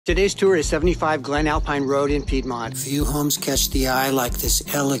Today's tour is 75 Glen Alpine Road in Piedmont. Few homes catch the eye like this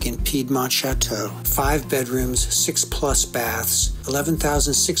elegant Piedmont Chateau. 5 bedrooms, 6+ baths,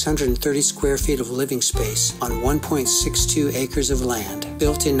 11,630 square feet of living space on 1.62 acres of land.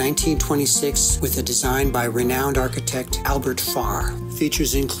 Built in 1926 with a design by renowned architect Albert Farr.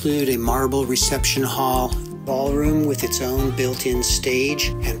 Features include a marble reception hall, ballroom with its own built-in stage,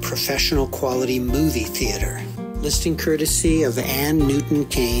 and professional quality movie theater. Listing courtesy of Ann Newton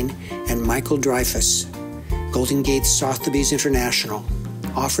Kane and Michael Dreyfus. Golden Gate Sotheby's International.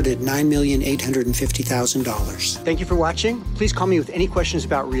 Offered at $9,850,000. Thank you for watching. Please call me with any questions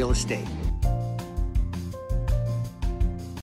about real estate.